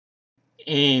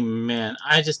Amen.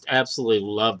 I just absolutely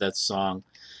love that song.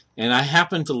 And I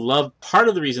happen to love, part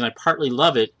of the reason I partly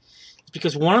love it is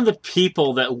because one of the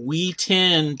people that we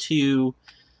tend to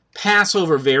pass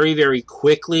over very, very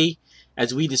quickly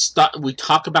as we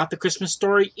talk about the Christmas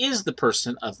story is the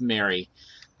person of Mary.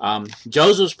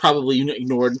 Joseph's probably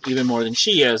ignored even more than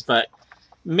she is, but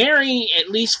Mary, at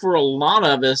least for a lot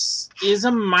of us, is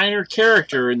a minor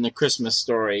character in the Christmas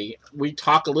story. We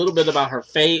talk a little bit about her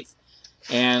faith,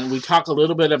 and we talk a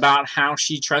little bit about how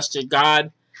she trusted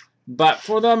God, but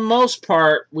for the most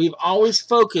part, we've always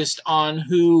focused on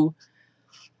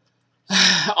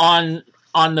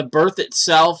on the birth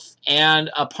itself and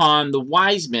upon the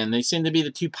wise men. They seem to be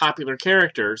the two popular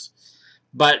characters.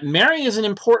 But Mary is an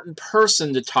important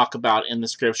person to talk about in the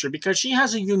scripture because she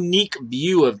has a unique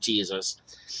view of Jesus.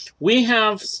 We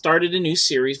have started a new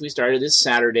series. We started this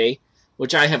Saturday,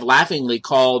 which I have laughingly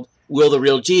called, Will the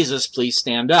Real Jesus Please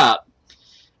Stand Up?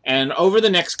 And over the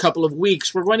next couple of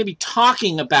weeks, we're going to be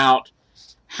talking about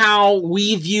how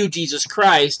we view Jesus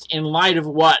Christ in light of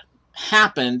what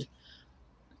happened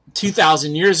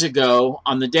 2,000 years ago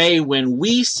on the day when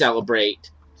we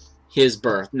celebrate his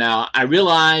birth. Now, I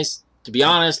realize, to be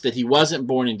honest, that he wasn't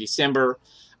born in December.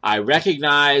 I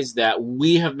recognize that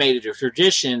we have made it a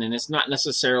tradition, and it's not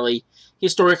necessarily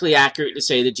historically accurate to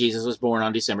say that Jesus was born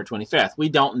on December 25th. We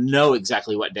don't know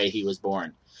exactly what day he was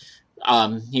born.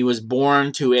 He was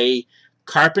born to a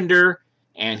carpenter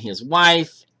and his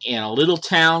wife in a little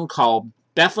town called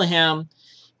Bethlehem,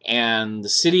 and the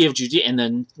city of Judea, and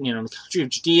then the country of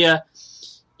Judea.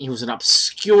 It was an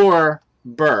obscure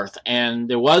birth, and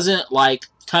there wasn't like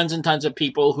tons and tons of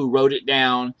people who wrote it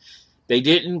down. They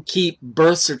didn't keep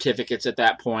birth certificates at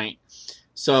that point,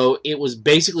 so it was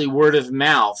basically word of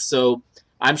mouth. So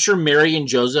I'm sure Mary and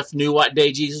Joseph knew what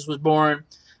day Jesus was born,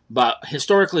 but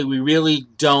historically we really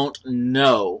don't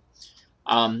know.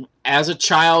 As a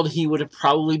child, he would have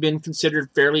probably been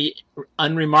considered fairly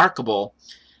unremarkable,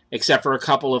 except for a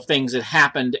couple of things that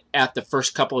happened at the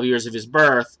first couple of years of his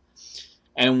birth.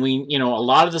 And a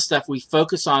lot of the stuff we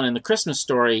focus on in the Christmas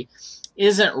story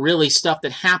isn't really stuff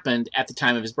that happened at the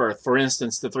time of his birth. For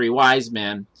instance, the three wise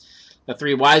men. The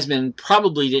three wise men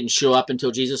probably didn't show up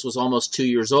until Jesus was almost 2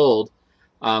 years old.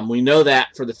 We know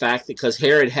that for the fact because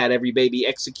Herod had every baby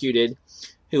executed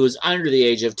who was under the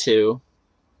age of 2,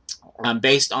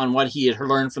 based on what he had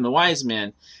learned from the wise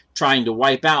men, trying to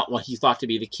wipe out what he thought to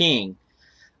be the king.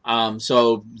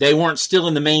 So they weren't still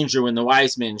in the manger when the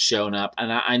wise men showed up,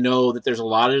 and I know that there's a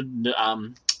lot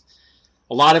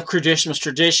of Christmas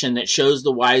tradition that shows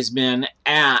the wise men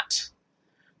at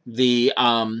the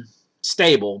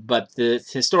stable, but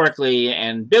historically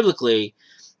and biblically,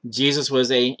 Jesus was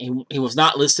he was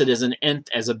not listed as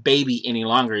as a baby any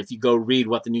longer. If you go read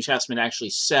what the New Testament actually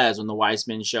says when the wise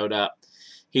men showed up,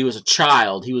 he was a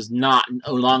child. He was no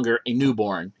longer a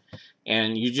newborn.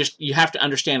 And you have to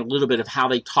understand a little bit of how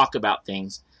they talk about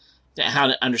things, how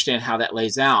to understand how that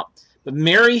lays out. But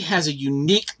Mary has a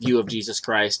unique view of Jesus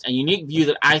Christ, a unique view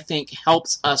that I think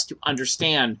helps us to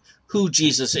understand who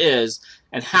Jesus is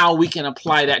and how we can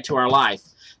apply that to our life.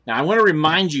 Now, I want to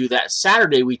remind you that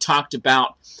Saturday we talked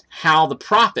about how the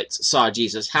prophets saw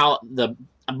Jesus, how the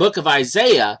book of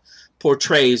Isaiah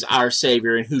portrays our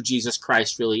Savior and who Jesus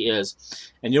Christ really is.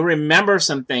 And you'll remember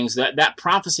some things that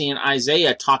prophecy in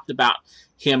Isaiah talked about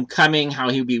him coming, how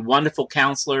he would be wonderful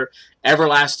counselor,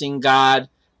 everlasting God,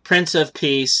 Prince of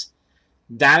Peace.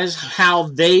 That is how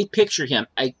they picture him,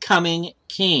 a coming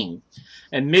king.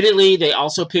 Admittedly, they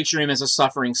also picture him as a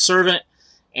suffering servant.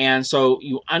 And so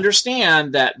you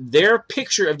understand that their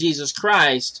picture of Jesus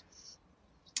Christ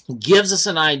gives us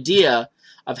an idea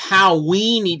of how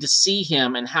we need to see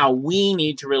him and how we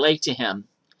need to relate to him.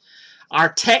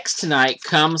 Our text tonight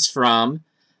comes from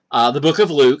the book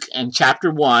of Luke and chapter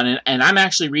 1, and I'm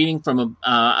actually reading from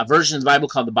a version of the Bible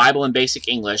called the Bible in Basic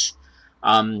English,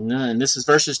 and this is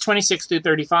verses 26 through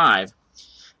 35.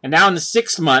 And now in the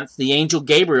 6th month, the angel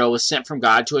Gabriel was sent from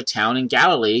God to a town in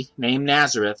Galilee named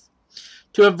Nazareth,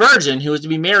 to a virgin who was to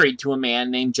be married to a man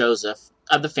named Joseph,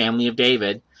 of the family of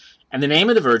David, and the name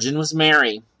of the virgin was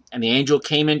Mary. And the angel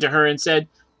came into her and said,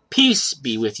 "Peace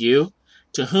be with you,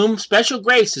 to whom special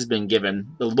grace has been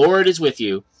given. The Lord is with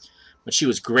you." But she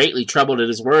was greatly troubled at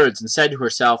his words, and said to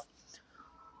herself,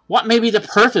 "What may be the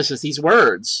purpose of these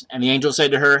words?" And the angel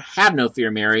said to her, "Have no fear,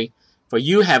 Mary, for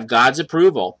you have God's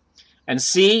approval. And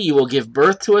see, you will give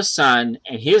birth to a son,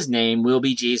 and his name will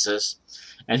be Jesus.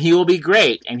 And he will be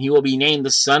great, and he will be named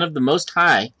the Son of the Most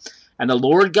High. And the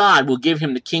Lord God will give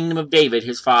him the kingdom of David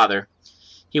his father.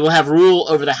 He will have rule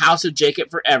over the house of Jacob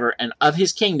forever, and of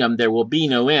his kingdom there will be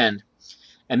no end."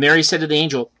 And Mary said to the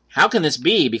angel, "How can this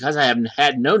be, because I have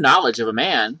had no knowledge of a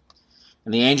man?"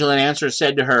 And the angel in answer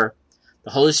said to her,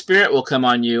 The Holy Spirit will come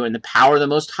on you, and the power of the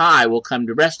Most High will come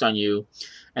to rest on you.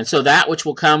 And so that which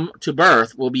will come to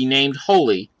birth will be named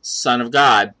Holy, Son of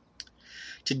God.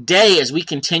 Today, as we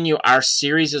continue our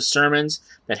series of sermons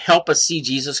that help us see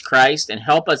Jesus Christ and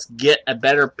help us get a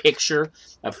better picture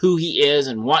of who he is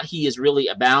and what he is really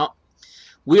about,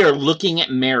 we are looking at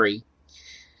Mary.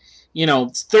 You know,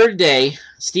 third day,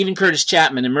 Stephen Curtis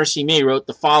Chapman in Mercy Me wrote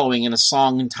the following in a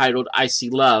song entitled I See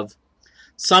Love.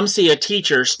 Some see a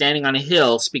teacher standing on a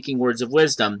hill speaking words of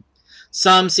wisdom.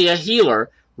 Some see a healer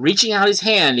reaching out his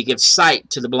hand to give sight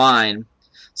to the blind.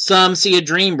 Some see a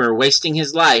dreamer wasting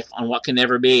his life on what can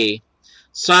never be.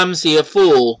 Some see a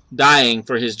fool dying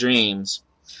for his dreams.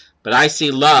 But I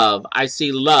see love,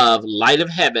 light of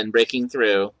heaven breaking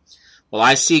through. Well,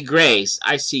 I see grace,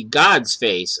 I see God's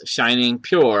face shining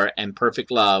pure and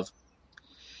perfect love.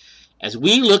 As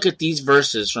we look at these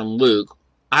verses from Luke,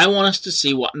 I want us to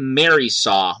see what Mary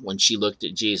saw when she looked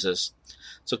at Jesus.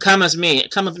 So come with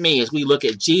me as we look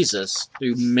at Jesus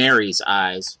through Mary's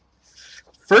eyes.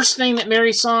 First thing that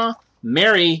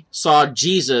Mary saw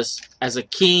Jesus as a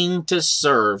king to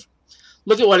serve.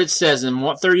 Look at what it says in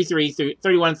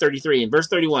 31:33, in verse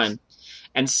 31.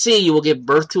 And see, you will give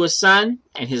birth to a son,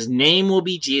 and his name will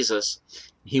be Jesus.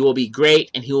 He will be great,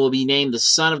 and he will be named the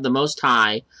Son of the Most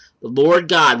High. The Lord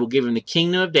God will give him the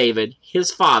kingdom of David,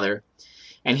 his father,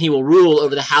 and he will rule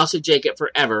over the house of Jacob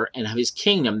forever, and of his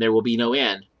kingdom there will be no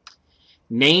end.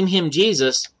 Name him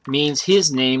Jesus means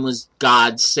his name was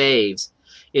God saves.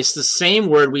 It's the same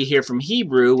word we hear from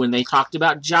Hebrew when they talked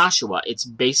about Joshua. It's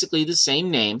basically the same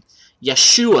name.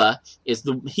 Yeshua is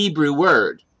the Hebrew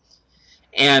word.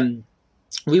 And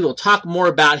we will talk more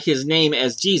about his name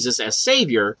as Jesus, as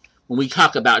Savior, when we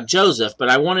talk about Joseph. But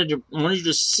I wanted you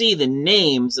to see the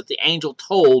names that the angel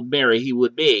told Mary he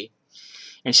would be.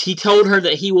 And he told her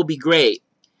that he will be great.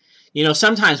 You know,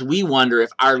 sometimes we wonder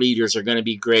if our leaders are going to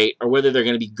be great or whether they're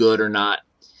going to be good or not.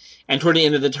 And toward the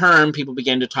end of the term, people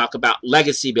began to talk about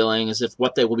legacy billing as if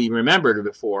what they will be remembered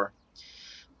before.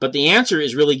 But the answer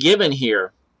is really given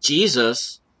here.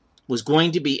 Jesus was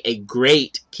going to be a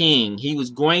great king. He was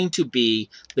going to be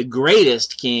the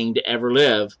greatest king to ever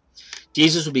live.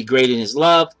 Jesus would be great in his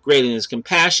love, great in his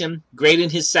compassion, great in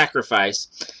his sacrifice.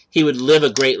 He would live a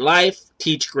great life,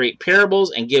 teach great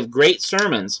parables, and give great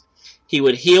sermons. He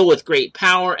would heal with great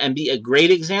power and be a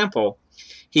great example.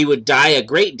 He would die a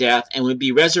great death and would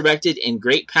be resurrected in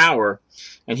great power.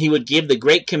 And he would give the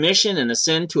great commission and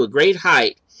ascend to a great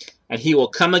height. And he will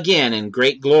come again in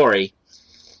great glory.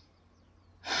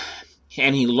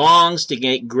 And he longs to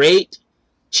make great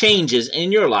changes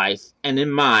in your life and in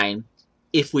mine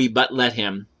if we but let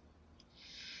him.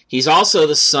 He's also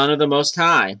the Son of the Most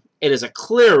High. It is a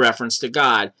clear reference to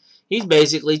God. He's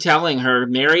basically telling her,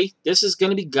 Mary, this is going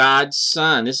to be God's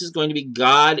Son. This is going to be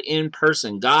God in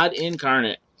person, God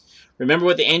incarnate. Remember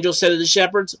what the angel said to the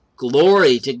shepherds?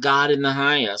 Glory to God in the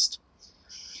highest.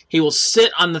 He will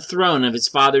sit on the throne of his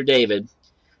father David.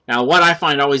 Now, what I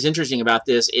find always interesting about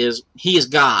this is he is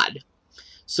God.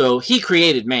 So he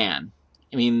created man.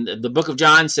 I mean, the book of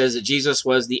John says that Jesus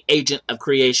was the agent of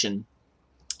creation,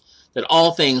 that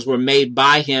all things were made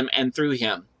by him and through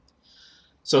him.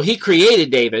 So he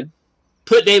created David,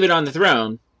 put David on the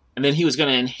throne, and then he was going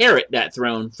to inherit that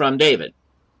throne from David.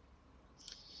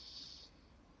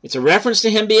 It's a reference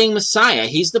to him being Messiah.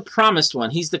 He's the promised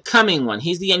one. He's the coming one.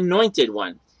 He's the anointed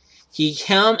one. He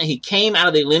came out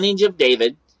of the lineage of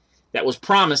David that was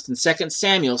promised in 2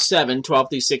 Samuel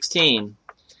 7:12-16.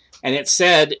 And it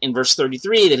said in verse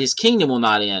 33 that his kingdom will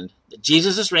not end. That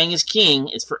Jesus' reign as king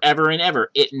is forever and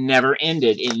ever. It never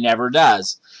ended. It never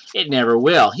does. It never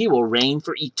will. He will reign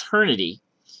for eternity.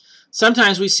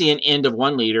 Sometimes we see an end of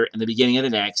one leader and the beginning of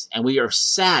the next, and we are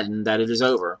saddened that it is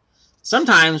over.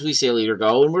 Sometimes we see a leader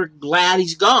go, and we're glad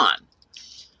he's gone.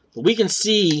 But we can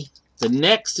see the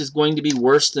next is going to be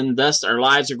worse, and thus our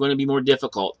lives are going to be more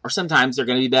difficult, or sometimes they're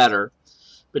going to be better.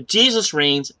 But Jesus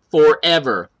reigns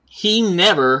forever. He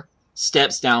never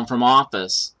steps down from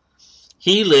office.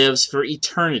 He lives for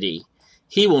eternity.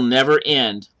 He will never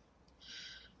end.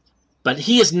 But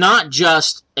he is not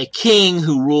just a king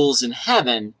who rules in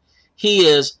heaven. He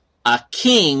is a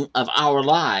king of our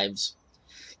lives.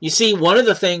 You see, one of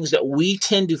the things that we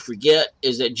tend to forget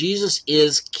is that Jesus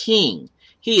is king.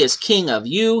 He is king of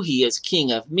you. He is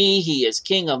king of me. He is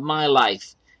king of my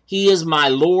life. He is my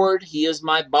Lord. He is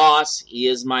my boss. He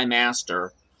is my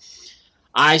master.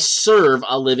 I serve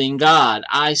a living God.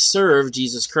 I serve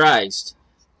Jesus Christ.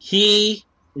 He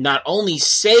not only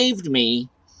saved me,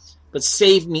 but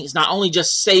saved me. It's not only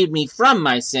just saved me from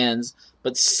my sins,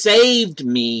 but saved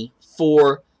me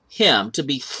for him, to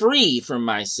be free from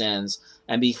my sins,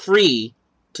 and be free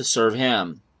to serve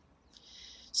him.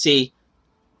 See,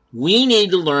 we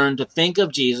need to learn to think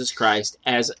of Jesus Christ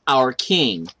as our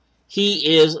King.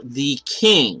 He is the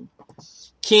King.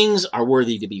 Kings are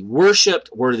worthy to be worshipped,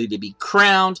 worthy to be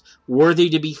crowned, worthy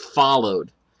to be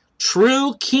followed.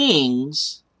 True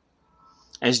kings,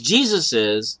 as Jesus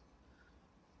is,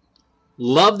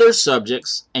 love their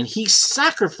subjects, and he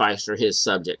sacrificed for his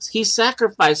subjects. He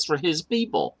sacrificed for his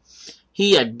people.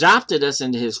 He adopted us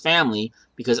into his family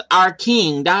because our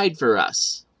King died for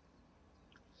us.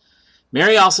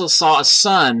 Mary also saw a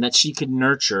son that she could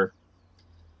nurture.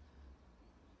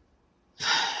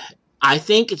 I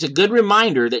think it's a good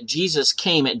reminder that Jesus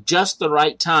came at just the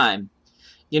right time.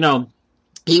 You know,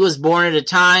 he was born at a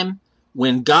time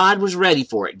when God was ready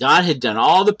for it. God had done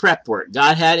all the prep work.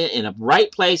 God had it in a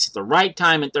right place at the right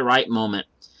time at the right moment.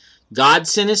 God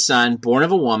sent his son, born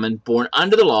of a woman, born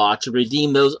under the law, to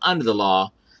redeem those under the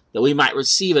law, that we might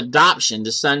receive adoption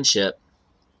to sonship.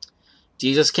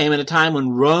 Jesus came at a time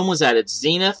when Rome was at its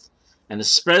zenith, and the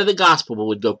spread of the gospel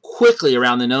would go quickly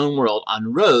around the known world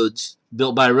on roads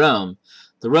built by Rome.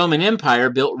 The Roman Empire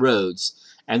built roads,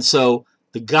 and so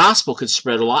the gospel could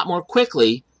spread a lot more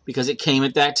quickly because it came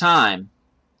at that time.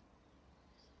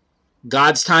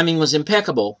 God's timing was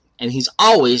impeccable, and he's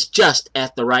always just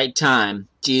at the right time.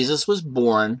 Jesus was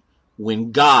born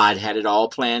when God had it all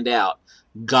planned out.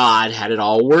 God had it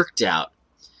all worked out.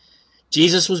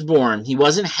 Jesus was born. He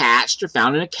wasn't hatched or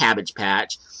found in a cabbage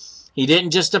patch. He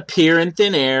didn't just appear in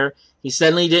thin air. He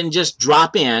suddenly didn't just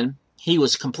drop in. He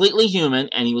was completely human,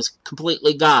 and he was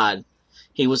completely God.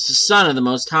 He was the Son of the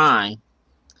Most High.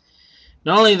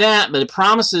 Not only that, but it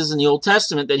promises in the Old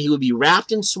Testament that he would be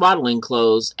wrapped in swaddling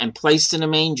clothes and placed in a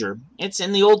manger. It's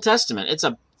in the Old Testament.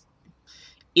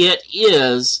 It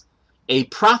is a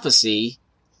prophecy,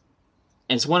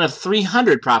 and it's one of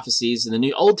 300 prophecies in the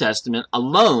New Old Testament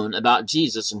alone about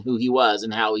Jesus and who he was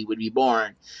and how he would be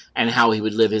born and how he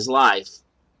would live his life.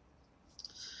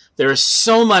 There is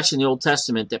so much in the Old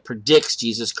Testament that predicts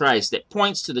Jesus Christ, that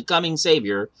points to the coming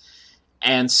Savior,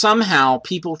 and somehow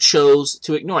people chose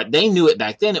to ignore it. They knew it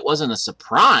back then. It wasn't a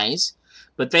surprise,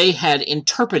 but they had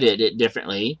interpreted it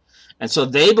differently, and so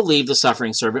they believed the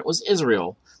suffering servant was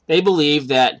Israel. They believed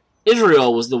that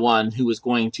Israel was the one who was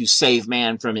going to save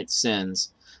man from its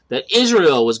sins, that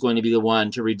Israel was going to be the one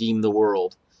to redeem the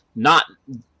world, not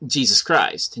Jesus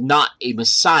Christ, not a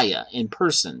Messiah in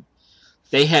person.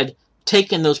 They had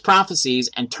taken those prophecies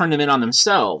and turned them in on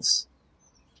themselves.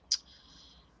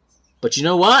 But you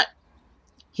know what?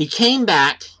 He came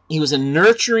back. He was a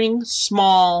nurturing,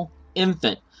 small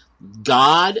infant.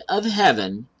 God of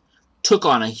heaven took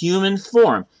on a human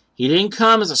form. He didn't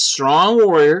come as a strong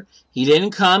warrior. He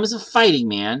didn't come as a fighting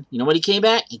man. You know what he came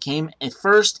back? He came at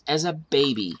first as a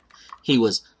baby. He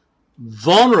was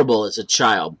vulnerable as a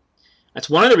child. That's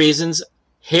one of the reasons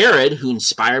Herod, who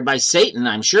inspired by Satan,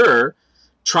 I'm sure,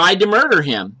 tried to murder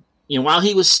him, while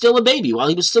he was still a baby, while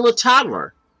he was still a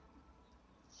toddler.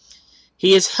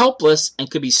 He is helpless and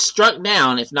could be struck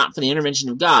down if not for the intervention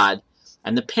of God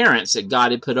and the parents that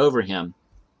God had put over him.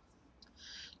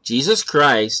 Jesus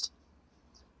Christ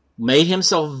made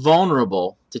himself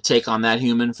vulnerable to take on that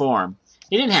human form.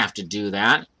 He didn't have to do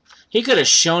that. He could have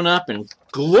shown up in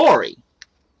glory.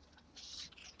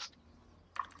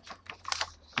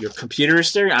 Your computer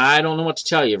is there? I don't know what to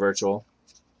tell you, Virtual.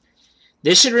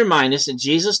 This should remind us that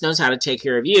Jesus knows how to take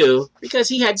care of you because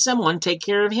he had someone take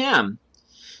care of him.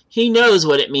 He knows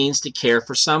what it means to care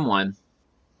for someone.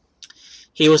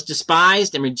 He was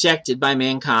despised and rejected by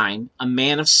mankind, a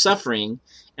man of suffering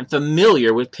and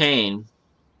familiar with pain.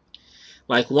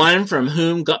 Like one from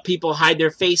whom people hide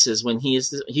their faces when he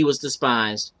was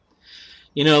despised.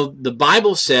 The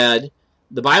Bible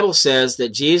says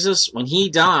that Jesus, when he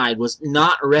died, was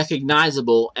not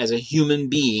recognizable as a human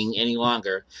being any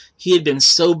longer. He had been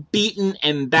so beaten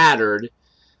and battered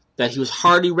that he was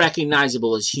hardly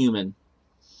recognizable as human.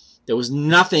 There was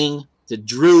nothing that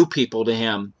drew people to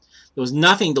him. There was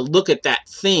nothing to look at that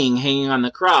thing hanging on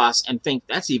the cross and think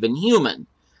that's even human,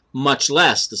 much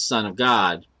less the Son of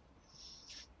God.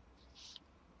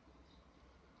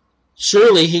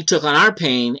 Surely he took on our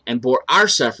pain and bore our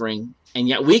suffering, and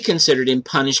yet we considered him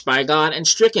punished by God and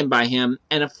stricken by him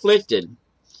and afflicted.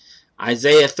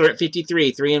 Isaiah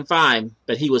 53, 3 and 5,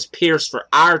 but he was pierced for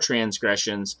our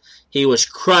transgressions. He was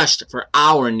crushed for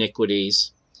our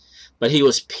iniquities. But he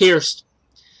was pierced.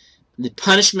 The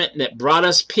punishment that brought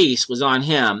us peace was on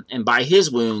him, and by his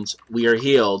wounds we are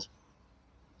healed.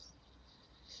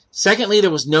 Secondly, there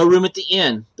was no room at the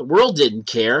inn. The world didn't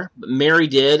care, but Mary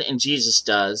did, and Jesus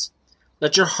does.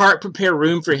 Let your heart prepare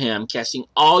room for him, casting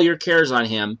all your cares on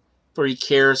him, for he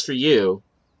cares for you.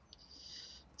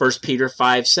 1 Peter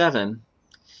 5:7.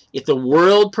 If the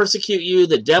world persecute you,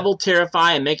 the devil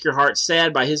terrify and make your heart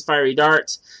sad by his fiery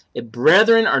darts, if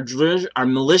brethren are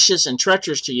malicious and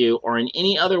treacherous to you, or in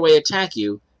any other way attack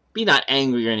you, be not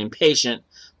angry and impatient,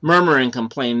 murmur and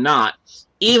complain not,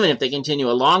 even if they continue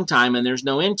a long time and there's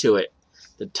no end to it.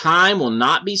 The time will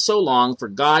not be so long, for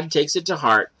God takes it to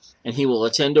heart, and he will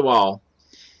attend to all.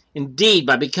 Indeed,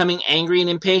 by becoming angry and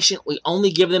impatient, we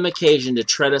only give them occasion to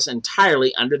tread us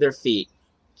entirely under their feet.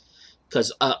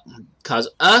 Because give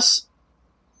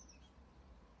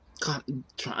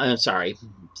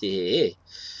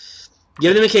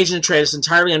them occasion to tread us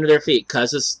entirely under their feet,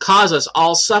 cause us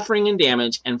all suffering and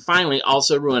damage, and finally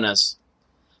also ruin us.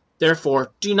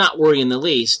 Therefore, do not worry in the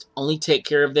least, only take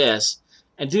care of this,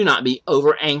 and do not be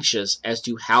over anxious as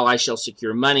to how I shall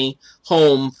secure money,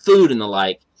 home, food, and the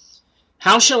like.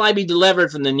 How shall I be delivered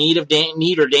from the need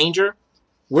or danger?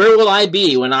 Where will I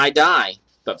be when I die?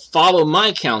 But follow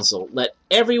my counsel. Let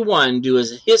every one do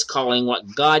as his calling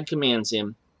what God commands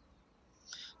him.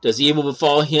 Does evil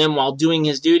befall him while doing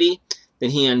his duty? Then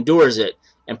he endures it,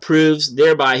 and proves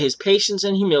thereby his patience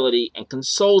and humility, and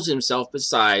consoles himself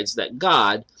besides that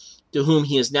God, to whom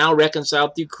he is now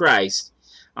reconciled through Christ,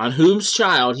 on whose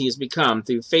child he has become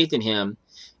through faith in him,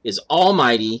 is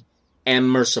almighty and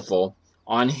merciful.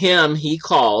 On him he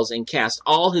calls and casts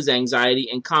all his anxiety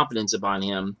and confidence upon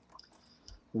him,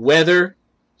 whether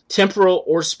temporal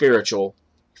or spiritual,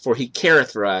 for he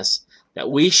careth for us,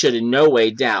 that we should in no way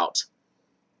doubt.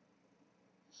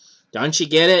 Don't you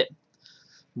get it?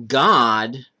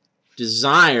 God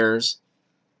desires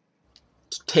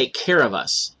to take care of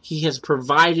us. He has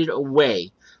provided a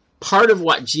way. Part of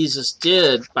what Jesus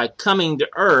did by coming to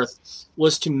earth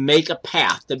was to make a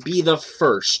path, to be the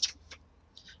first.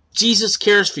 Jesus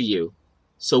cares for you.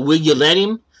 So will you let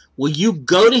him? Will you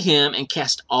go to him and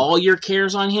cast all your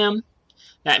cares on him?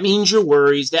 That means your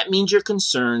worries. That means your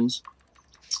concerns.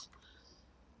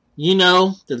 You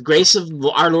know, the grace of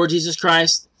our Lord Jesus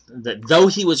Christ, that though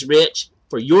he was rich,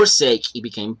 for your sake he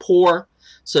became poor,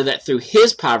 so that through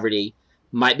his poverty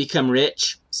might become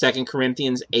rich. 2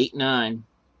 Corinthians 8:9.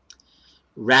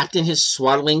 Wrapped in his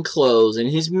swaddling clothes and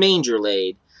his manger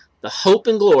laid, the hope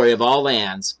and glory of all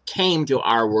lands came to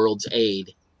our world's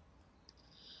aid.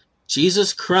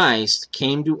 Jesus Christ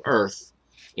came to earth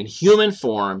in human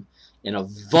form, in a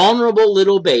vulnerable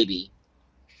little baby,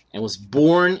 and was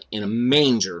born in a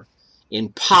manger, in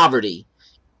poverty,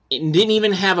 and didn't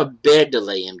even have a bed to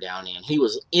lay him down in. He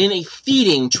was in a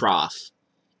feeding trough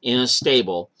in a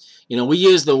stable. You know, we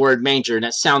use the word manger, and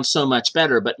that sounds so much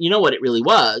better, but you know what it really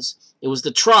was? It was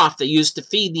the trough they used to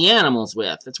feed the animals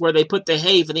with. That's where they put the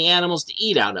hay for the animals to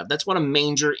eat out of. That's what a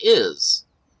manger is.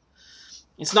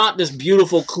 It's not this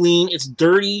beautiful, clean, it's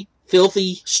dirty,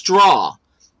 filthy straw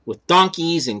with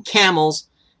donkeys and camels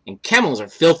are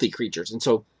filthy creatures. And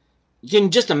so you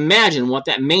can just imagine what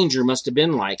that manger must have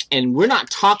been like. And we're not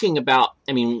talking about,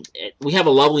 I mean, we have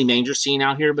a lovely manger scene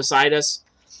out here beside us,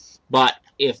 but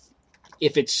if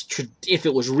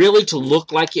it was really to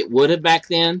look like it would have back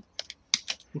then,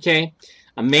 okay,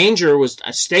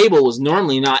 a stable was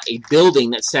normally not a building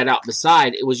that sat out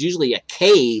beside. It was usually a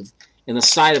cave in the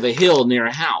side of a hill near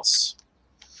a house.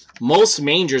 Most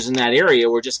mangers in that area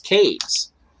were just caves.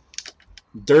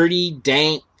 Dirty,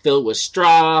 dank, filled with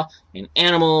straw and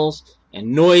animals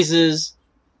and noises.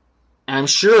 I'm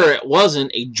sure it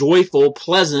wasn't a joyful,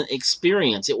 pleasant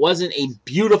experience. It wasn't a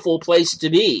beautiful place to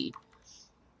be.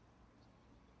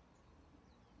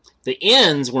 The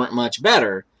inns weren't much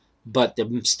better, but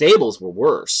the stables were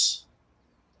worse.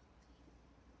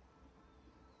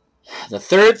 The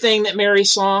third thing that Mary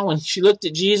saw when she looked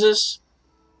at Jesus,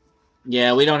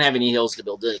 yeah, we don't have any hills to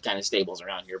build this kind of stables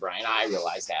around here, Brian. I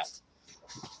realize that.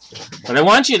 But I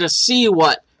want you to see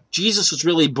what Jesus was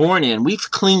really born in.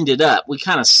 We've cleaned it up. We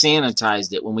kind of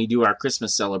sanitized it when we do our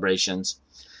Christmas celebrations.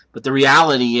 But the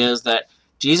reality is that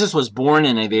Jesus was born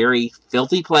in a very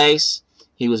filthy place.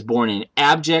 He was born in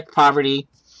abject poverty.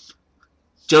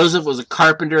 Joseph was a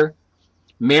carpenter.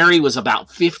 Mary was about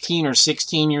 15 or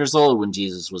 16 years old when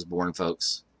Jesus was born,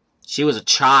 folks. She was a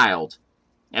child.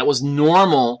 It was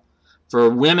normal for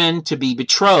women to be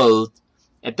betrothed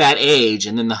at that age,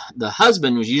 and then the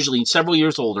husband was usually several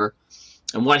years older,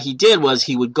 and what he did was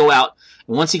he would go out,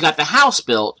 and once he got the house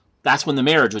built, that's when the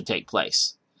marriage would take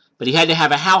place. But he had to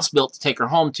have a house built to take her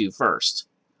home to first.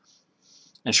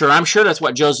 And I'm sure that's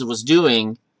what Joseph was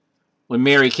doing when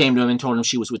Mary came to him and told him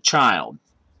she was with child.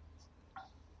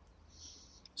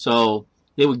 So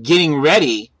they were getting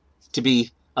ready to be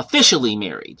officially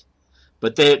married.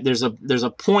 But there's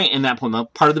a point in that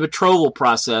point, part of the betrothal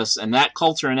process, and that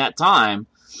culture in that time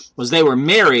was they were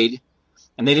married,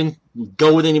 and they didn't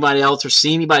go with anybody else or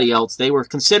see anybody else. They were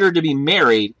considered to be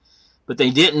married, but they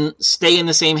didn't stay in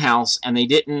the same house, and they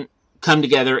didn't come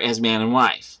together as man and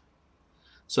wife.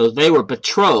 So they were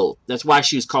betrothed. That's why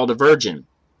she was called a virgin.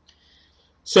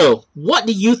 So what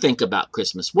do you think about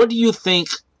Christmas? What do you think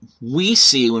we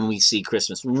see when we see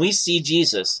Christmas? When we see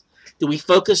Jesus, do we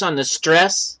focus on the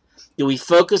stress? Do we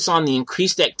focus on the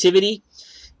increased activity?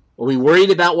 Are we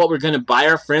worried about what we're going to buy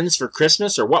our friends for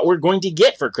Christmas or what we're going to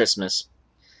get for Christmas?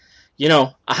 You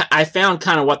know, I found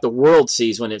kind of what the world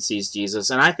sees when it sees Jesus,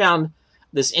 and I found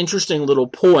this interesting little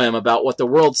poem about what the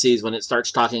world sees when it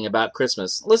starts talking about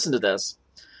Christmas. Listen to this.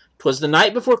 "'Twas the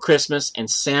night before Christmas, and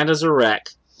Santa's a wreck.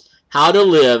 How to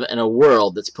live in a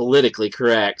world that's politically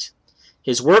correct.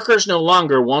 His workers no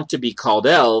longer want to be called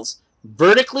elves.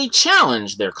 Vertically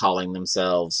challenged, they're calling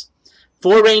themselves.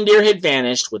 4 reindeer had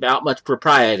vanished without much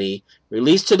propriety,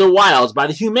 released to the wilds by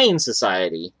the Humane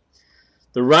Society.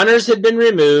 The runners had been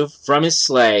removed from his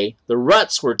sleigh. The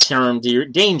ruts were termed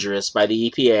dangerous by the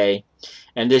EPA.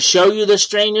 And to show you the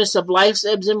strangeness of life's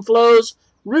ebbs and flows,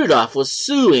 Rudolph was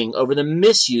suing over the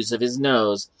misuse of his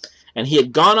nose, and he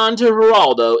had gone on to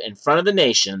Geraldo in front of the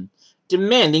nation,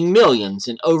 demanding millions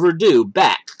in overdue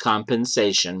back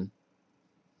compensation."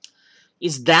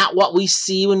 Is that what we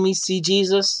see when we see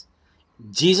Jesus?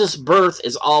 Jesus' birth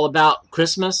is all about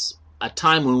Christmas, a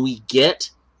time when we get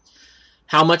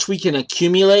how much we can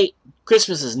accumulate.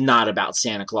 Christmas is not about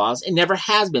Santa Claus. It never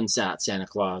has been about Santa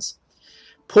Claus.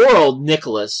 Poor old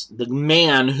Nicholas, the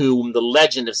man whom the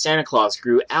legend of Santa Claus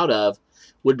grew out of,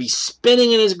 would be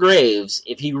spinning in his graves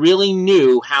if he really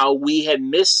knew how we had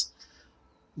miswarped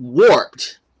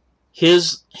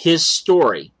his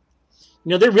story. You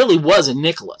know, there really was a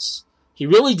Nicholas. He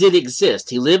really did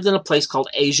exist. He lived in a place called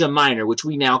Asia Minor, which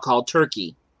we now call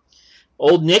Turkey.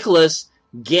 Old Nicholas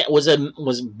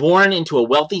was born into a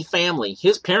wealthy family.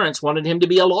 His parents wanted him to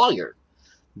be a lawyer.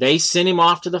 They sent him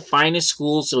off to the finest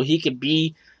schools so he could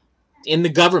be in the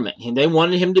government. And they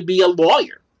wanted him to be a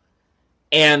lawyer.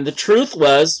 And the truth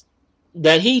was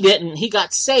that he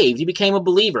got saved. He became a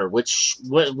believer, which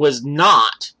was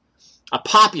not a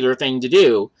popular thing to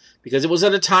do, because it was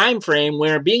at a time frame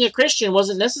where being a Christian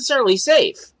wasn't necessarily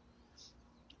safe.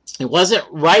 It wasn't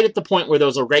right at the point where there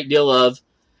was a great deal of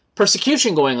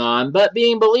persecution going on, but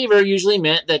being a believer usually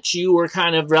meant that you were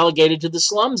kind of relegated to the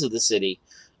slums of the city.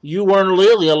 You weren't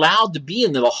really allowed to be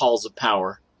in the halls of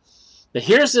power. But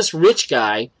here's this rich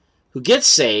guy who gets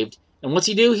saved, and what's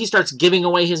he do? He starts giving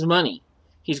away his money.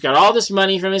 He's got all this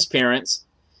money from his parents,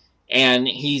 and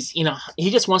he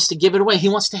just wants to give it away. He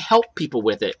wants to help people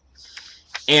with it.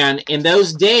 And in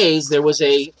those days, there was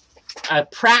a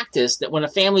practice that when a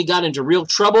family got into real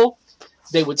trouble,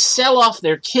 they would sell off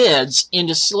their kids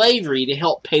into slavery to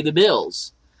help pay the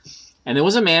bills. And there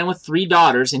was a man with 3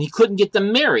 daughters, and he couldn't get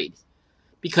them married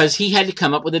because he had to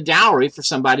come up with a dowry for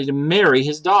somebody to marry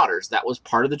his daughters. That was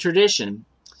part of the tradition.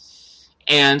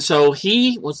 And so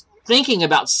he was thinking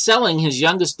about selling his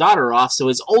youngest daughter off so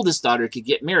his oldest daughter could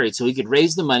get married, so he could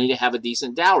raise the money to have a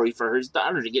decent dowry for his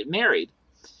daughter to get married.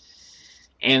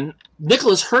 And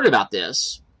Nicholas heard about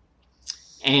this,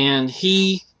 and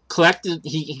he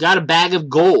got a bag of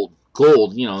gold,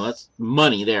 that's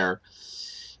money there.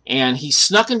 And he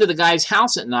snuck into the guy's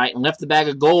house at night and left the bag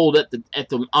of gold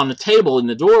on the table in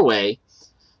the doorway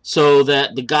so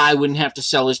that the guy wouldn't have to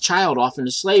sell his child off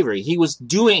into slavery. He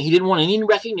didn't want any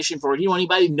recognition for it. He didn't want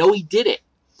anybody to know he did it.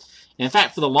 And in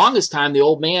fact, for the longest time, the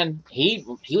old man, he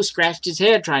was scratched his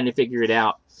head trying to figure it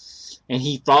out. And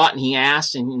he thought and he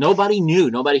asked, and nobody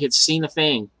knew. Nobody had seen a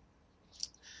thing.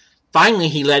 Finally,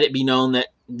 he let it be known that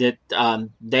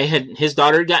his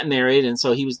daughter had gotten married, and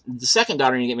so he was the second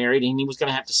daughter to get married, and he was going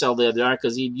to have to sell the other daughter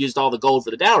because he'd used all the gold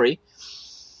for the dowry.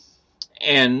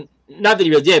 And not that he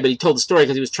really did, but he told the story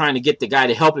because he was trying to get the guy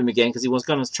to help him again because he was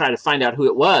going to try to find out who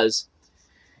it was.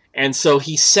 And so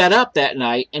he set up that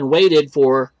night and waited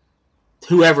for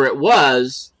whoever it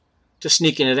was to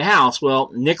sneak into the house. Well,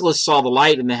 Nicholas saw the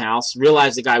light in the house,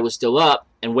 realized the guy was still up,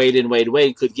 and waited,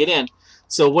 couldn't get in.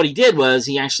 So what he did was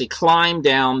he actually climbed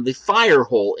down the fire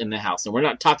hole in the house. And we're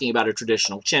not talking about a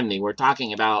traditional chimney. We're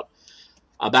talking about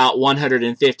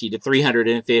 150 to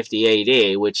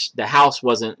 350 AD, which the house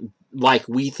wasn't like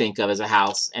we think of as a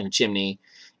house and a chimney.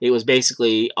 It was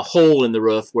basically a hole in the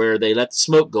roof where they let the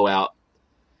smoke go out.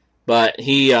 But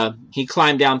he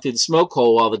climbed down through the smoke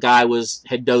hole while the guy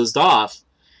had dozed off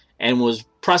and was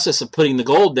process of putting the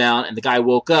gold down, and the guy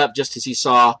woke up just as he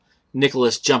saw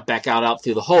Nicholas jump back out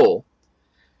through the hole.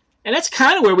 And that's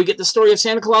kind of where we get the story of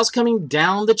Santa Claus coming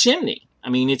down the chimney. I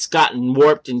mean, it's gotten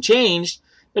warped and changed,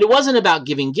 but it wasn't about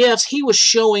giving gifts. He was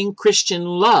showing Christian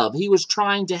love. He was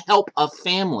trying to help a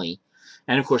family.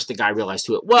 And of course the guy realized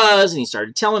who it was, and he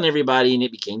started telling everybody, and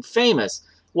it became famous.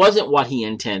 Wasn't what he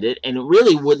intended, and it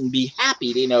really wouldn't be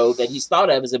happy to know that he's thought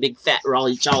of as a big fat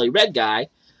raleigh jolly red guy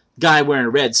wearing a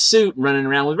red suit and running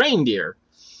around with reindeer.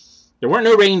 There weren't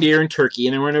no reindeer in Turkey,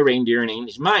 and there were no reindeer in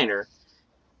English Minor.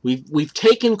 We've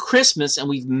taken Christmas and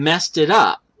we've messed it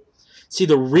up. See,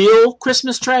 the real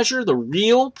Christmas treasure, the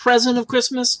real present of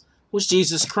Christmas, was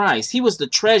Jesus Christ. He was the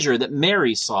treasure that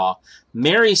Mary saw.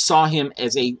 Mary saw him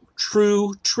as a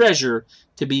true treasure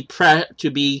to be precious,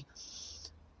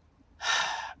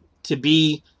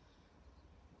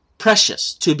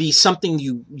 to be something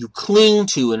you cling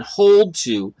to and hold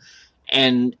to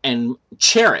and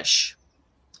cherish.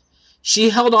 She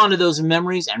held on to those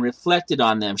memories and reflected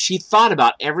on them. She thought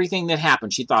about everything that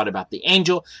happened. She thought about the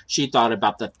angel. She thought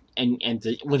about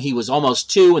when he was almost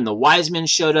 2 and the wise men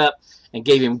showed up and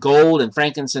gave him gold and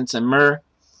frankincense and myrrh.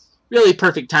 Really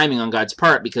perfect timing on God's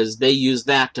part, because they used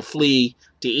that to flee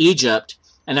to Egypt,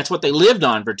 and that's what they lived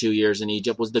on for 2 years in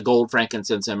Egypt, was the gold,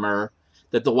 frankincense, and myrrh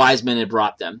that the wise men had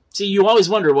brought them. See, you always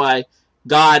wonder why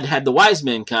God had the wise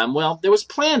men come. Well, there was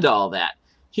plan to all that.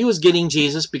 He was getting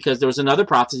Jesus because there was another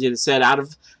prophecy that said, out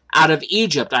of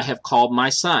Egypt I have called my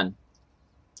son.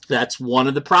 That's one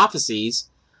of the prophecies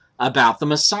about the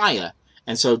Messiah.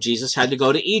 And so Jesus had to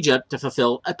go to Egypt to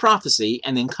fulfill a prophecy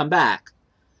and then come back.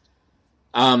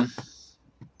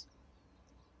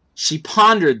 She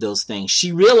pondered those things.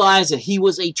 She realized that he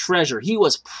was a treasure. He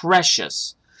was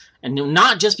precious. And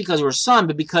not just because of her son,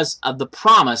 but because of the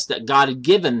promise that God had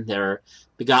given her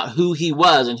about who he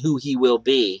was and who he will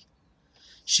be.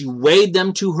 She weighed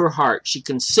them to her heart. She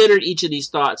considered each of these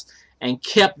thoughts and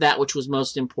kept that which was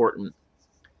most important.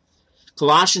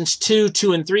 Colossians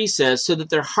 2:2-3 says, so that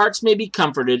their hearts may be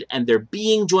comforted and their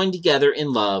being joined together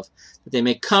in love, that they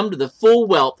may come to the full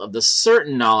wealth of the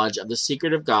certain knowledge of the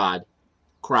secret of God,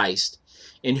 Christ,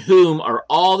 in whom are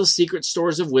all the secret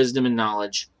stores of wisdom and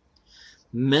knowledge.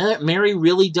 Mary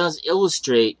really does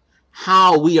illustrate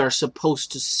how we are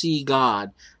supposed to see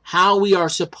God, how we are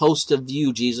supposed to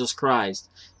view Jesus Christ.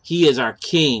 He is our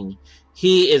King.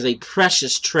 He is a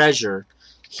precious treasure.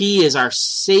 He is our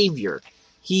Savior.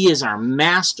 He is our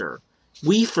Master.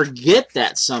 We forget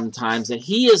that sometimes, that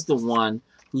He is the one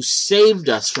who saved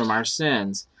us from our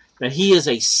sins, that He is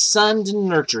a son to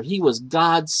nurture. He was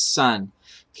God's Son.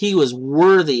 He was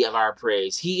worthy of our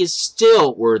praise. He is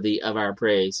still worthy of our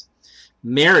praise.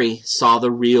 Mary saw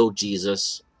the real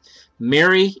Jesus.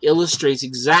 Mary illustrates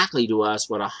exactly to us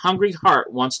what a hungry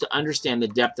heart wants to understand the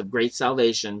depth of great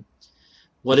salvation.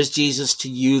 What is Jesus to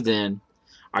you then?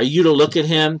 Are you to look at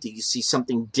him? Do you see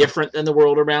something different than the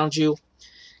world around you?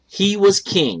 He was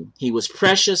king. He was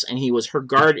precious, and he was her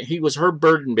guardian. He was her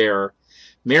burden bearer.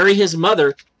 Mary, his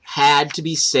mother, had to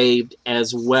be saved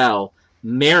as well.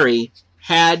 Mary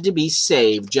had to be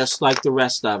saved just like the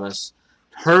rest of us.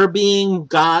 Her being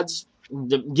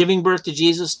giving birth to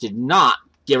Jesus did not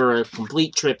give her a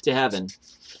complete trip to heaven.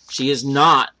 She is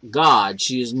not God.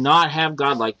 She does not have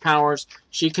godlike powers.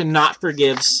 She cannot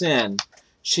forgive sin.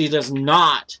 She does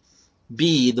not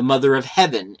be the mother of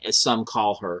heaven, as some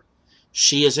call her.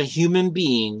 She is a human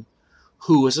being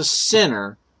who is a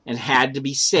sinner and had to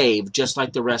be saved just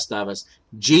like the rest of us.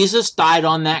 Jesus died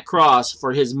on that cross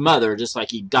for his mother just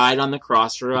like he died on the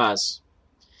cross for us.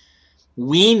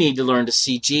 We need to learn to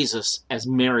see Jesus as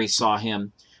Mary saw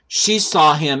him. She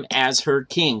saw him as her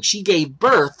king. She gave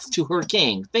birth to her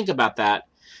king. Think about that.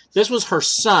 This was her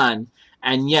son,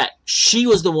 and yet she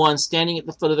was the one standing at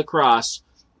the foot of the cross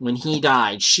when he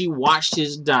died. She watched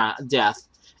his death,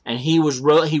 and he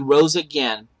rose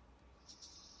again.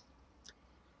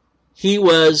 He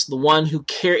was the one who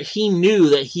cared. He knew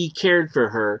that he cared for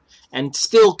her and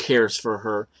still cares for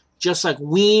her, just like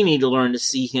we need to learn to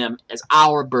see him as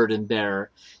our burden bearer.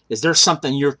 Is there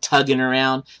something you're tugging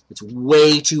around that's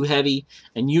way too heavy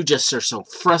and you just are so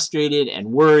frustrated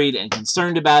and worried and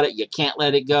concerned about it you can't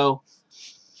let it go?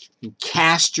 You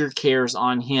cast your cares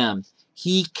on him.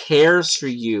 He cares for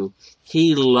you.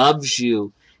 He loves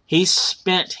you. He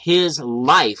spent his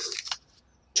life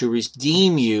to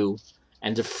redeem you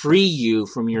and to free you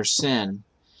from your sin.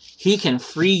 He can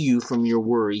free you from your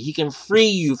worry. He can free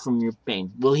you from your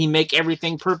pain. Will he make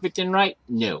everything perfect and right?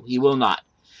 No, he will not.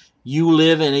 You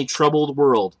live in a troubled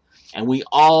world, and we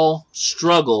all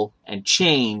struggle and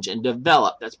change and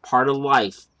develop. That's part of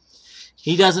life.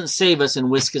 He doesn't save us and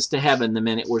whisk us to heaven the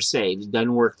minute we're saved. It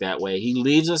doesn't work that way. He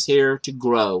leaves us here to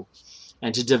grow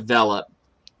and to develop.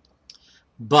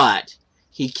 But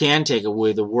he can take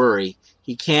away the worry.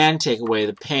 He can take away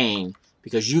the pain,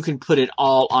 because you can put it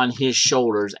all on his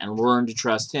shoulders and learn to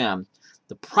trust him.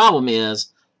 The problem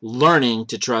is learning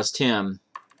to trust him.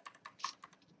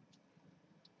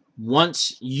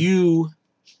 once you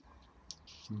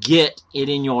get it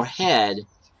in your head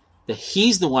that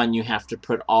he's the one you have to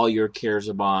put all your cares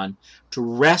upon, to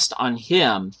rest on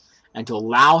him, and to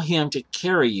allow him to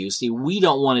carry you. See, we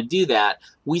don't want to do that.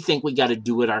 We think we got to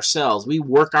do it ourselves. We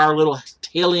work our little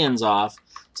tail ends off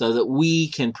so that we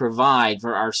can provide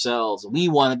for ourselves. We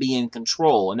want to be in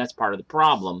control, and that's part of the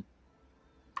problem.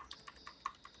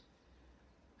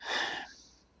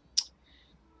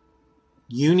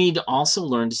 You need to also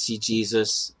learn to see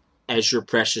Jesus as your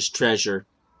precious treasure.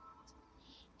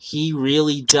 He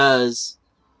really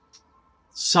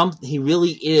he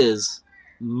really is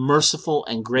merciful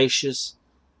and gracious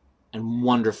and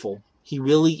wonderful. He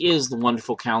really is the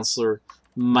wonderful counselor,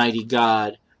 mighty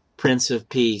God, Prince of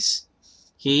Peace.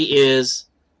 He is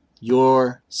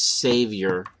your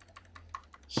Savior.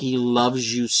 He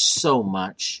loves you so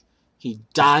much. He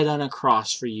died on a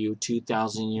cross for you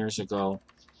 2,000 years ago.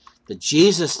 The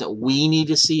Jesus that we need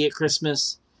to see at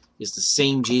Christmas is the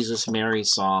same Jesus Mary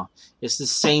saw. It's the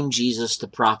same Jesus the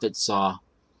prophet saw.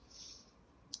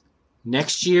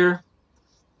 Next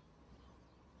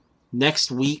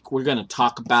week, we're going to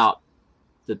talk about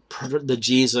the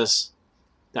Jesus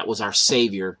that was our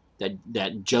Savior,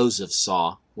 that Joseph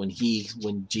saw when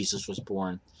Jesus was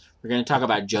born. We're going to talk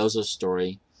about Joseph's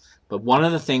story. But one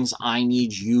of the things I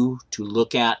need you to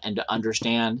look at and to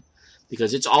understand,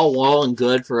 because it's all well and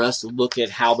good for us to look at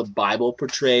how the Bible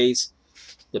portrays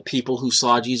the people who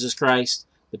saw Jesus Christ,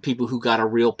 the people who got a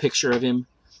real picture of him,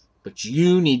 but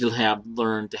you need to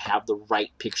learn to have the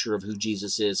right picture of who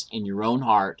Jesus is in your own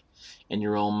heart and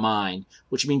your own mind,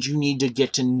 which means you need to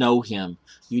get to know him.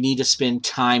 You need to spend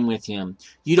time with him.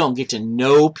 You don't get to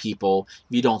know people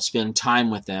if you don't spend time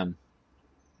with them.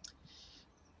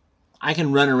 I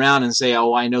can run around and say,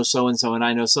 oh, I know so-and-so and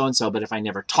I know so-and-so, but if I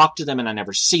never talk to them and I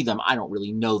never see them, I don't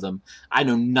really know them. I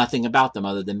know nothing about them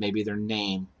other than maybe their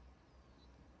name.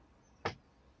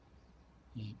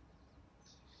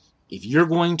 If you're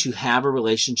going to have a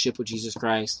relationship with Jesus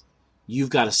Christ, you've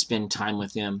got to spend time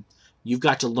with him. You've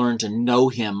got to learn to know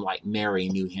him like Mary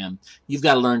knew him. You've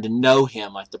got to learn to know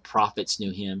him like the prophets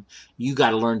knew him. You've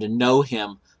got to learn to know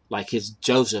him like his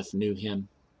Joseph knew him.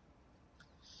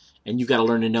 And you've got to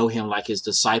learn to know him like his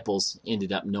disciples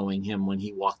ended up knowing him when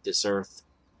he walked this earth.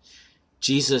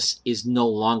 Jesus is no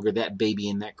longer that baby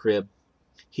in that crib.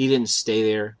 He didn't stay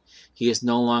there. He is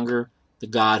no longer the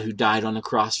God who died on the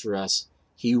cross for us.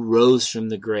 He rose from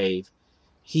the grave.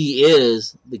 He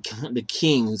is the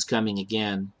King who's coming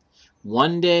again.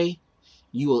 One day,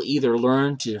 you will either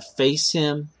learn to face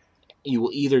him, you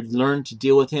will either learn to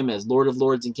deal with him as Lord of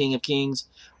Lords and King of Kings,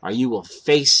 or you will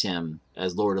face him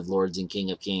as Lord of Lords and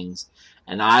King of Kings.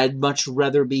 And I'd much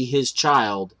rather be his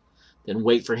child than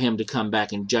wait for him to come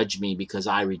back and judge me because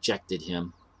I rejected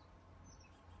him.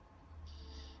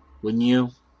 Wouldn't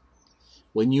you?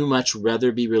 Wouldn't you much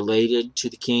rather be related to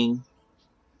the King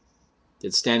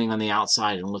than standing on the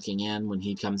outside and looking in when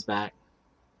he comes back?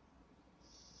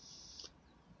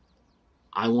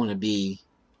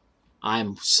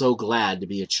 I'm so glad to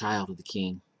be a child of the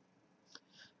King.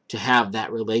 To have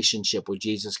that relationship with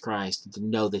Jesus Christ, and to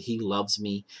know that he loves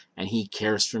me and he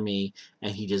cares for me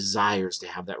and he desires to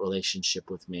have that relationship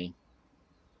with me.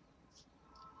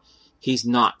 He's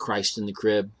not Christ in the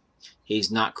crib.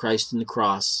 He's not Christ in the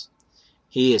cross.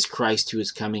 He is Christ who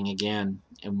is coming again.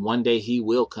 And one day he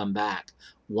will come back.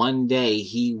 One day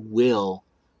he will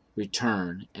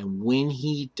return. And when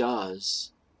he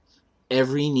does,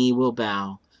 every knee will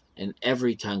bow and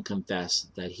every tongue confess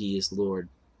that he is Lord.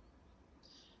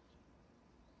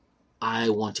 I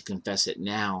want to confess it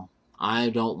now. I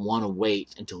don't want to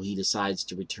wait until he decides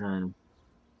to return.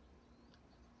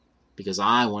 Because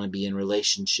I want to be in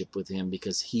relationship with him,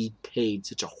 because he paid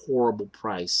such a horrible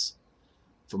price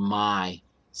for my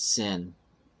sin.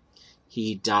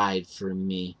 He died for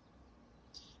me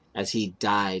as he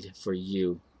died for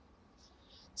you.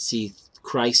 See,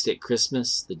 Christ at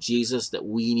Christmas, the Jesus that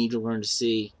we need to learn to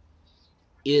see,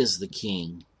 is the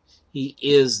King. He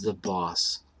is the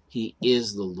boss. He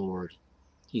is the Lord.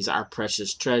 He's our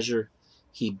precious treasure.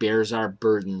 He bears our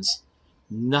burdens.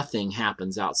 Nothing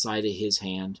happens outside of his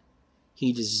hand.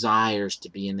 He desires to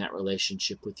be in that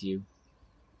relationship with you.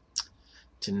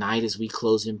 Tonight, as we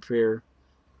close in prayer,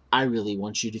 I really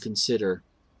want you to consider,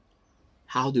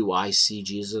 how do I see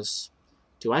Jesus?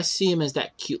 Do I see him as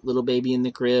that cute little baby in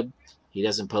the crib? He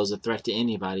doesn't pose a threat to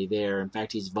anybody there. In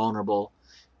fact, he's vulnerable.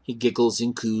 He giggles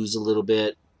and coos a little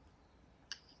bit.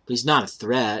 But he's not a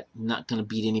threat. He's not going to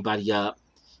beat anybody up.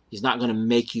 He's not going to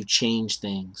make you change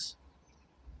things.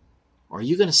 Or are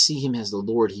you going to see him as the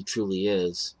Lord he truly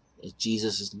is? As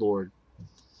Jesus is Lord.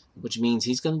 Which means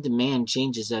he's going to demand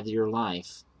changes out of your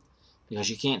life. because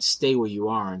you can't stay where you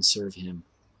are and serve him.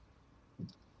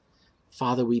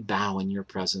 Father, we bow in your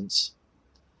presence.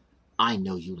 I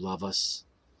know you love us.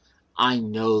 I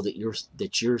know that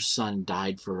your son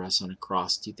died for us on a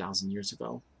cross 2,000 years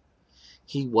ago.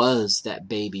 He was that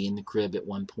baby in the crib at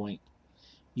one point.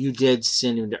 You did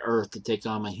send him to earth to take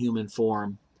on a human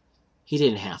form. He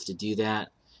didn't have to do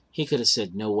that. He could have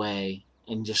said no way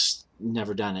and just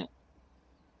never done it.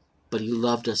 But he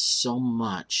loved us so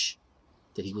much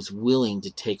that he was willing to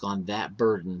take on that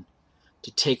burden,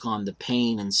 to take on the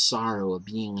pain and sorrow of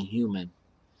being a human,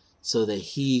 so that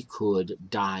he could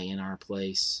die in our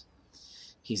place.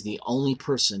 He's the only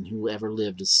person who ever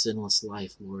lived a sinless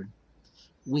life, Lord.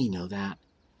 We know that.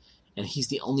 And he's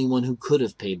the only one who could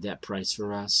have paid that price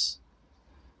for us.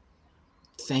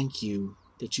 Thank you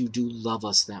that you do love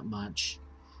us that much,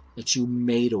 that you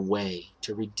made a way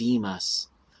to redeem us,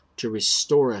 to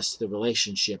restore us to the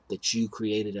relationship that you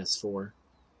created us for,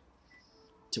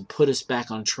 to put us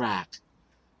back on track,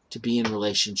 to be in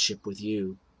relationship with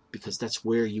you, because that's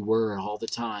where you were all the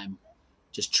time,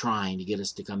 just trying to get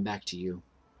us to come back to you.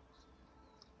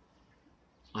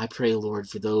 I pray, Lord,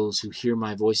 for those who hear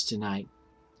my voice tonight,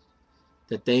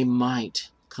 that they might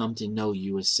come to know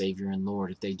you as Savior and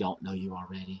Lord if they don't know you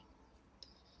already.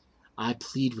 I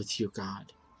plead with you,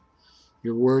 God.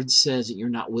 Your word says that you're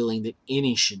not willing that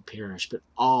any should perish, but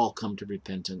all come to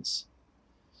repentance.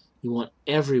 You want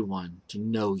everyone to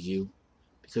know you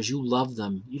because you love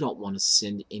them. You don't want to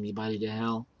send anybody to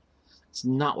hell. It's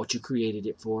not what you created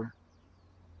it for.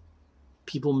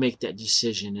 People make that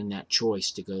decision and that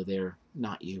choice to go there,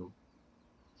 not you.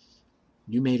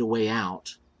 You made a way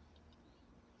out,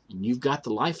 and you've got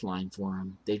the lifeline for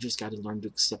them. They've just got to learn to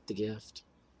accept the gift.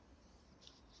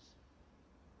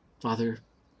 Father,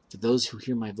 for those who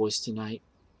hear my voice tonight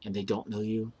and they don't know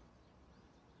you,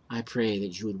 I pray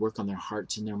that you would work on their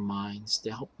hearts and their minds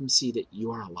to help them see that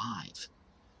you are alive,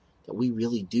 that we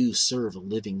really do serve a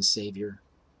living Savior,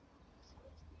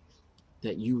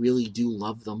 that you really do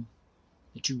love them,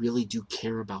 that you really do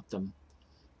care about them.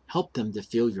 Help them to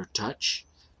feel your touch.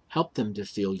 Help them to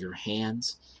feel your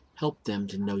hands. Help them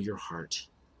to know your heart.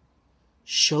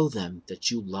 Show them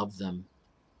that you love them.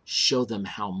 Show them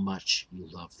how much you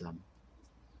love them.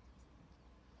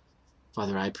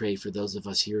 Father, I pray for those of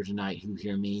us here tonight who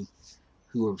hear me,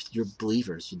 who are your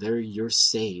believers. You're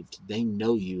saved. They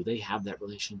know you. They have that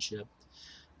relationship.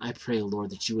 I pray,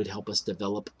 Lord, that you would help us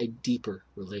develop a deeper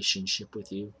relationship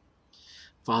with you.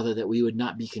 Father, that we would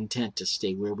not be content to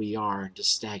stay where we are and to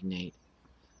stagnate,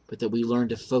 but that we learn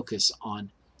to focus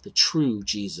on the true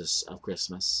Jesus of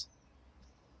Christmas.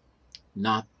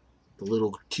 Not the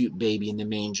little cute baby in the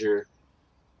manger,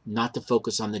 not to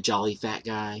focus on the jolly fat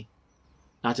guy,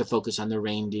 not to focus on the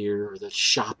reindeer or the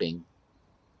shopping,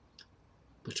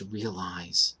 but to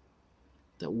realize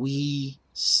that we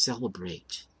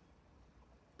celebrate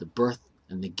the birth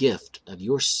and the gift of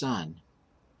your Son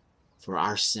for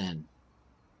our sin.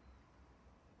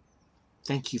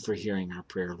 Thank you for hearing our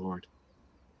prayer, Lord.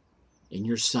 In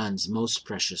your Son's most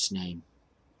precious name,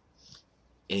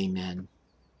 amen.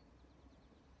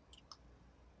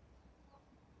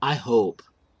 I hope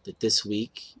that this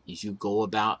week, as you go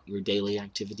about your daily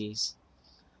activities,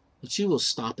 that you will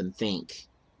stop and think,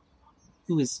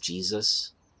 who is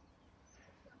Jesus?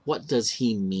 What does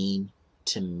he mean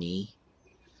to me?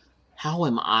 How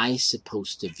am I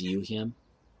supposed to view him?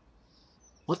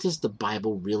 What does the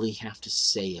Bible really have to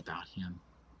say about him?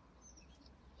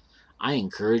 I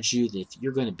encourage you that if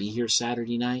you're going to be here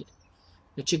Saturday night,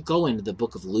 that you go into the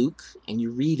book of Luke and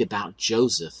you read about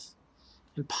Joseph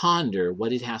and ponder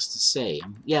what it has to say.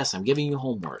 Yes, I'm giving you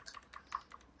homework.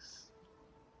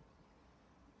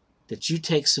 That you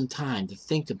take some time to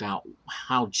think about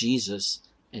how Jesus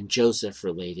and Joseph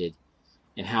related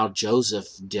and how Joseph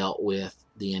dealt with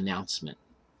the announcement.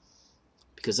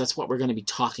 Because that's what we're going to be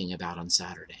talking about on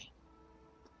Saturday.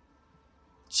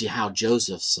 See how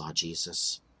Joseph saw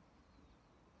Jesus.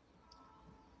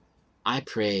 I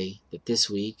pray that this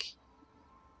week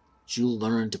you'll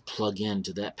learn to plug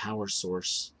into that power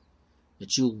source,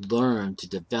 that you'll learn to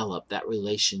develop that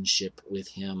relationship with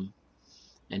him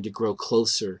and to grow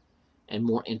closer and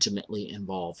more intimately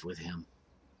involved with him.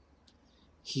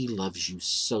 He loves you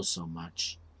so, so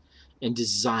much and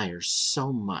desires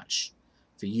so much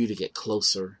for you to get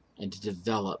closer and to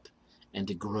develop and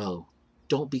to grow.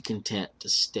 Don't be content to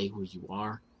stay where you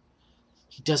are.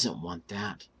 He doesn't want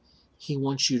that. He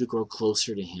wants you to grow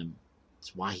closer to him.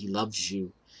 That's why he loves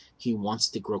you. He wants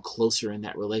to grow closer in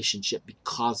that relationship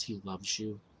because he loves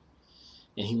you.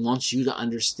 And he wants you to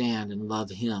understand and love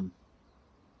him.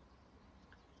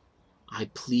 I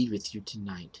plead with you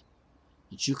tonight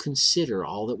that you consider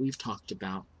all that we've talked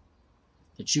about,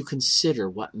 that you consider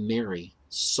what Mary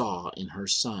saw in her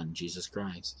son, Jesus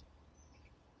Christ,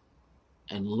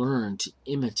 and learn to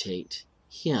imitate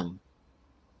him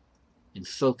and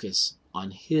focus on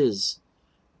his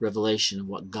revelation of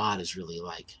what God is really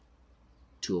like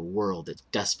to a world that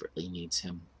desperately needs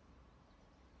him.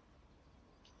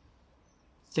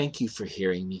 Thank you for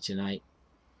hearing me tonight.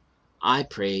 I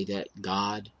pray that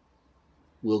God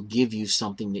will give you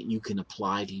something that you can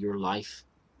apply to your life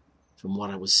from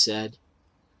what was said,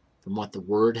 from what the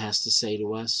Word has to say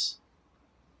to us.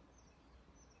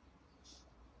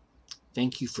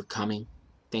 Thank you for coming.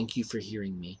 Thank you for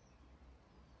hearing me.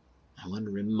 I want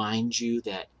to remind you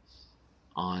that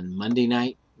on Monday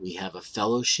night we have a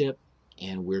fellowship,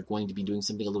 and we're going to be doing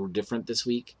something a little different this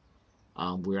week.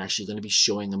 We're actually going to be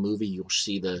showing a movie. You'll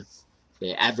see the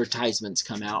advertisements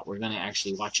come out. We're going to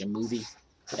actually watch a movie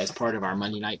as part of our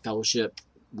Monday night fellowship.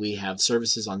 We have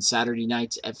services on Saturday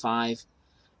nights at 5,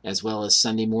 as well as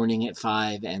Sunday morning at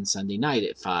 5 and Sunday night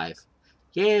at 5.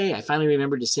 Yay! I finally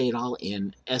remembered to say it all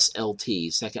in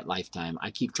SLT, Second Lifetime. I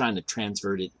keep trying to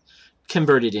convert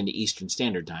it into Eastern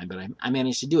Standard Time, but I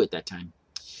managed to do it that time.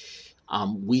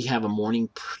 We have a morning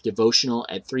devotional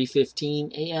at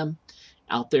 3:15 a.m.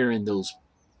 out there in those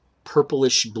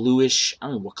purplish, bluish, I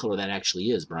don't know what color that actually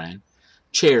is, Brian,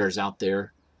 chairs out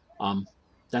there.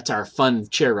 That's our fun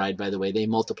chair ride, by the way. They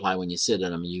multiply when you sit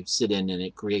in them. You sit in and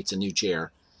it creates a new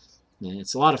chair. And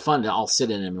it's a lot of fun to all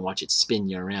sit in them and watch it spin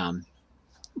you around.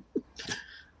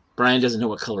 Brian doesn't know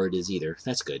what color it is either.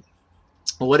 That's good.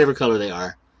 Well, whatever color they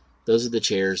are, those are the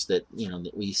chairs that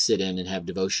that we sit in and have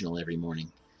devotional every morning.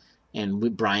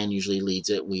 And Brian usually leads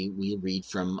it. We read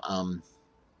from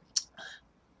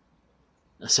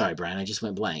sorry, Brian, I just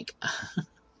went blank.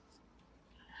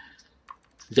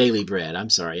 Daily Bread. I'm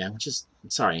sorry. I'm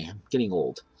getting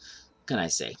old. What can I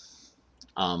say?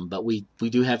 But we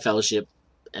do have fellowship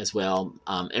as well.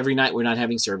 Every night we're not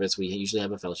having service. We usually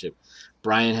have a fellowship.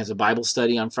 Brian has a Bible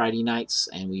study on Friday nights,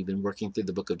 and we've been working through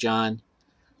the book of John.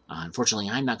 Unfortunately,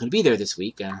 I'm not going to be there this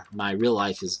week. My real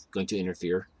life is going to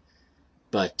interfere.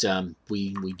 But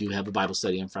we do have a Bible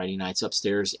study on Friday nights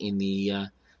upstairs in the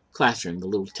classroom, the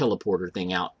little teleporter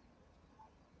thing out.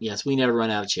 Yes, we never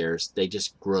run out of chairs. They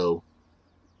just grow.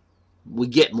 We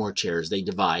get more chairs. They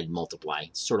divide, multiply.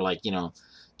 It's sort of like,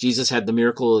 Jesus had the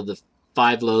miracle of the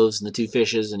 5 loaves and the 2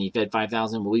 fishes, and he fed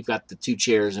 5,000. Well, we've got the 2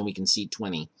 chairs, and we can seat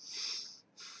 20.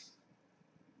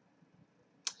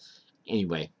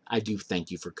 Anyway, I do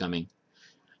thank you for coming.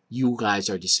 You guys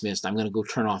are dismissed. I'm going to go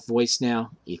turn off voice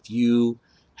now. If you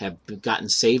have gotten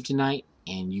saved tonight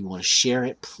and you want to share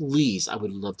it, please, I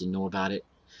would love to know about it.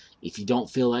 If you don't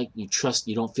feel like you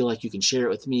don't feel like you can share it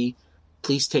with me,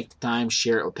 please take the time,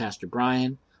 share it with Pastor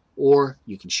Brian, or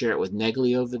you can share it with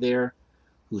Negley over there,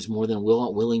 who's more than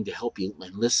willing to help you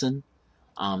and listen.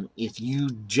 If you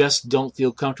just don't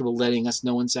feel comfortable letting us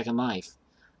know in Second Life,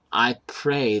 I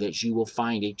pray that you will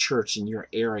find a church in your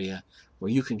area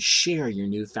where you can share your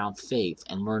newfound faith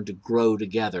and learn to grow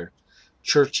together.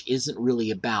 Church isn't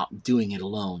really about doing it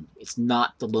alone. It's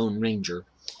not the Lone Ranger,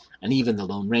 and even the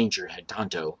Lone Ranger had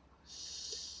Tonto.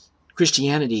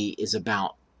 Christianity is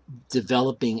about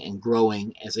developing and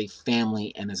growing as a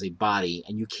family and as a body,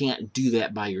 and you can't do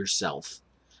that by yourself.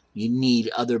 You need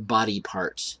other body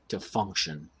parts to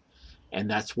function. And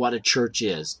that's what a church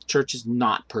is. Church is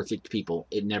not perfect people.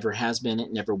 It never has been.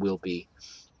 It never will be.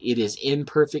 It is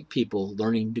imperfect people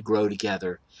learning to grow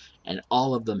together. And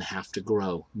all of them have to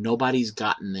grow. Nobody's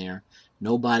gotten there.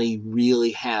 Nobody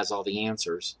really has all the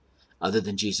answers other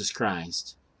than Jesus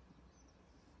Christ.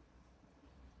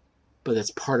 But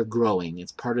it's part of growing.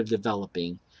 It's part of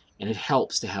developing. And it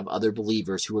helps to have other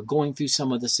believers who are going through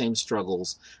some of the same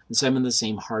struggles and some of the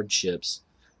same hardships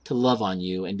to love on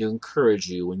you and to encourage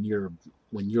you when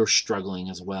you're struggling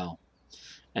as well,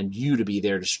 and you to be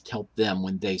there to help them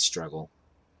when they struggle.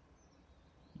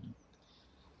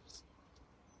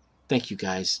 Thank you,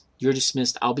 guys. You're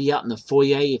dismissed. I'll be out in the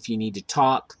foyer if you need to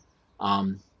talk.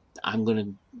 I'm going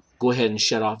to go ahead and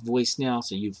shut off voice now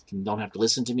so you don't have to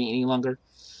listen to me any longer.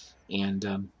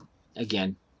 And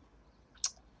again,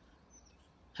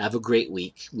 have a great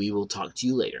week. We will talk to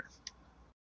you later.